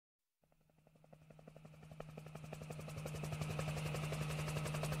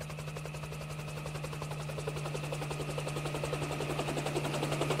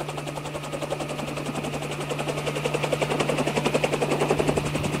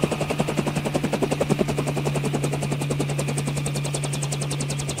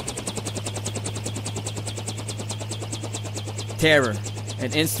Terror,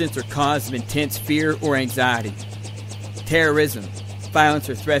 an instance or cause of intense fear or anxiety. Terrorism, violence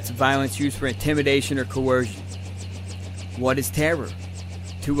or threats of violence used for intimidation or coercion. What is terror?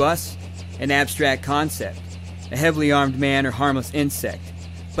 To us, an abstract concept, a heavily armed man or harmless insect,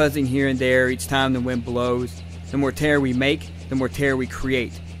 buzzing here and there each time the wind blows. The more terror we make, the more terror we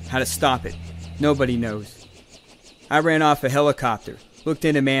create. How to stop it, nobody knows. I ran off a helicopter, looked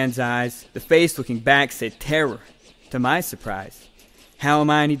into man's eyes. The face looking back said terror. To my surprise, how am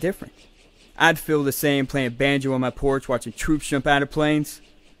I any different? I'd feel the same playing banjo on my porch watching troops jump out of planes.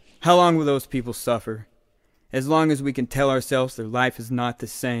 How long will those people suffer? As long as we can tell ourselves their life is not the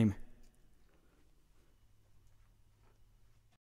same.